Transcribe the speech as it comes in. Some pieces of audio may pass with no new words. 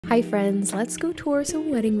Hi friends, let's go tour some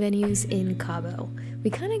wedding venues in Cabo. We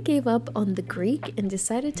kind of gave up on the Greek and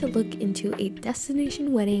decided to look into a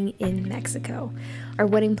destination wedding in Mexico. Our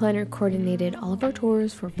wedding planner coordinated all of our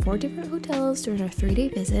tours for 4 different hotels during our 3-day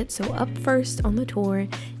visit, so up first on the tour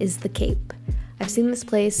is the Cape. I've seen this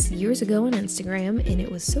place years ago on Instagram and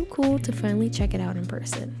it was so cool to finally check it out in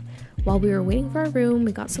person. While we were waiting for our room,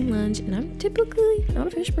 we got some lunch, and I'm typically not a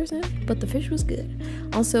fish person, but the fish was good.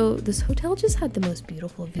 Also, this hotel just had the most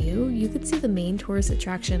beautiful view. You could see the main tourist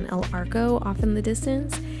attraction El Arco off in the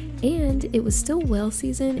distance, and it was still whale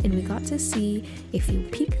season, and we got to see a few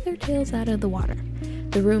peek their tails out of the water.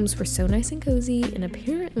 The rooms were so nice and cozy, and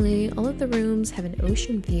apparently all of the rooms have an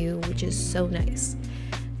ocean view, which is so nice.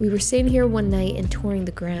 We were staying here one night and touring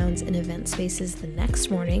the grounds and event spaces the next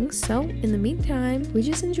morning, so in the meantime, we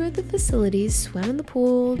just enjoyed the facilities, swam in the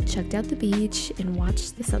pool, checked out the beach, and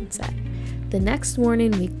watched the sunset. The next morning,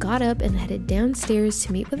 we got up and headed downstairs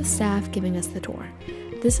to meet with the staff giving us the tour.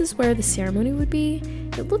 This is where the ceremony would be.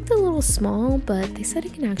 It looked a little small, but they said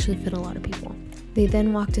it can actually fit a lot of people. They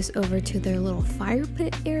then walked us over to their little fire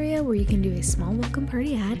pit area where you can do a small welcome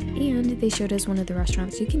party at, and they showed us one of the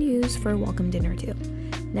restaurants you can use for a welcome dinner too.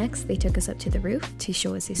 Next, they took us up to the roof to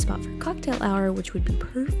show us a spot for cocktail hour, which would be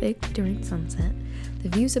perfect during sunset. The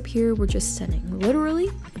views up here were just stunning, literally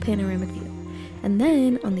a panoramic view. And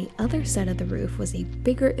then on the other side of the roof was a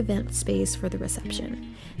bigger event space for the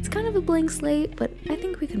reception. It's kind of a blank slate, but I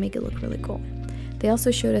think we could make it look really cool. They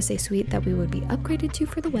also showed us a suite that we would be upgraded to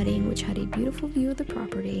for the wedding, which had a beautiful view of the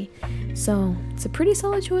property. So it's a pretty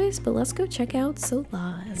solid choice, but let's go check out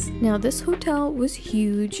Solaz. Now this hotel was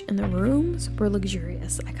huge and the rooms were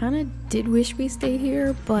luxurious. I kind of did wish we stayed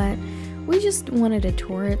here, but we just wanted to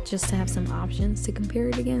tour it just to have some options to compare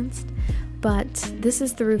it against. But this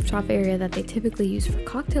is the rooftop area that they typically use for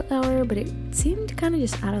cocktail hour, but it seemed kind of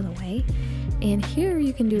just out of the way. And here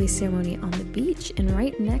you can do a ceremony on the beach, and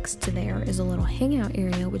right next to there is a little hangout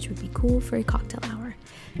area which would be cool for a cocktail hour.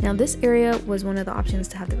 Now this area was one of the options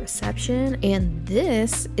to have the reception, and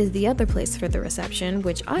this is the other place for the reception,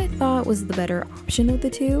 which I thought was the better option of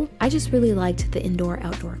the two. I just really liked the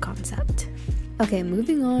indoor-outdoor concept. Okay,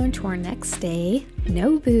 moving on to our next day,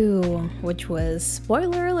 Nobu, which was,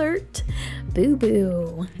 spoiler alert,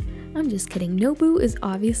 boo-boo. I'm just kidding. Nobu is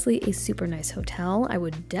obviously a super nice hotel. I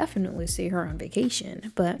would definitely see her on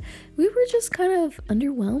vacation, but we were just kind of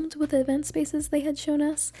underwhelmed with the event spaces they had shown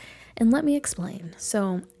us. And let me explain.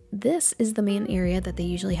 So this is the main area that they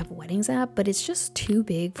usually have weddings at, but it's just too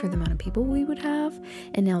big for the amount of people we would have.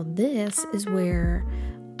 And now this is where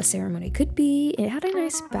a ceremony could be. It had a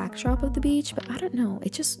nice backdrop of the beach, but I don't know,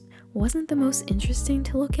 it just wasn't the most interesting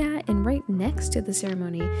to look at. And right next to the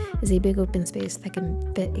ceremony is a big open space that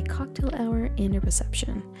can fit a cocktail hour and a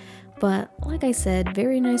reception. But like I said,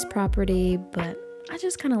 very nice property, but I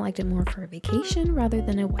just kind of liked it more for a vacation rather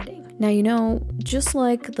than a wedding. Now, you know, just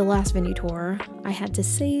like the last venue tour, I had to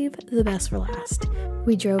save the best for last.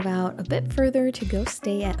 We drove out a bit further to go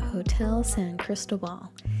stay at Hotel San Cristobal.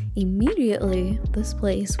 Immediately, this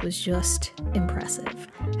place was just impressive.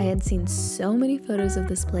 I had seen so many photos of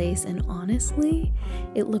this place, and honestly,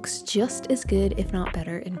 it looks just as good, if not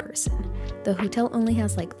better, in person. The hotel only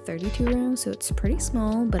has like 32 rooms, so it's pretty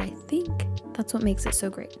small, but I think that's what makes it so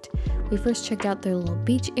great. We first checked out their little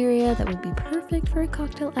beach area that would be perfect for a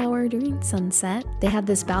cocktail hour during sunset. They had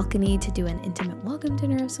this balcony to do an intimate welcome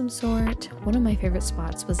dinner of some sort. One of my favorite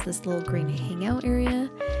spots was this little green hangout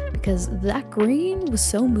area because that green was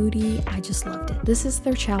so moody. I just loved it. This is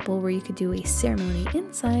their chapel where you could do a ceremony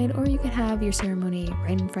inside, or you could have your ceremony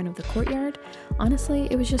right in front of the courtyard. Honestly,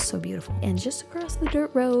 it was just so beautiful. And just across the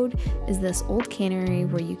dirt road is this old cannery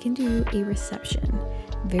where you can do a reception.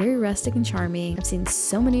 Very rustic and charming. I've seen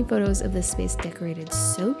so many photos of this space decorated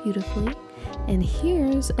so beautifully. And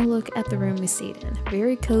here's a look at the room we stayed in.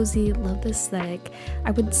 Very cozy, love the aesthetic.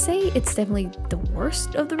 I would say it's definitely the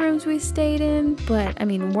worst of the rooms we stayed in, but I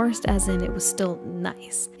mean worst as in it was still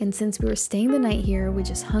nice. And since we were staying the night here, we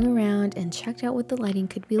just hung around and checked out what the lighting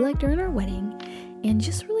could be like during our wedding, and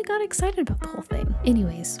just really got excited about the whole thing.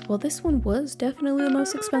 Anyways, while this one was definitely the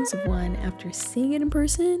most expensive one, after seeing it in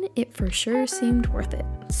person, it for sure seemed worth it.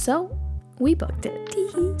 So we booked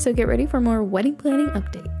it. So get ready for more wedding planning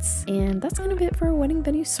updates. And that's kind of it for our wedding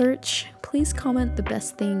venue search. Please comment the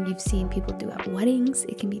best thing you've seen people do at weddings.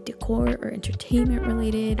 It can be decor or entertainment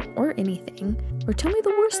related or anything. Or tell me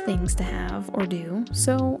the worst things to have or do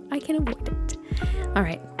so I can avoid it. All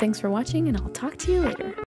right, thanks for watching, and I'll talk to you later.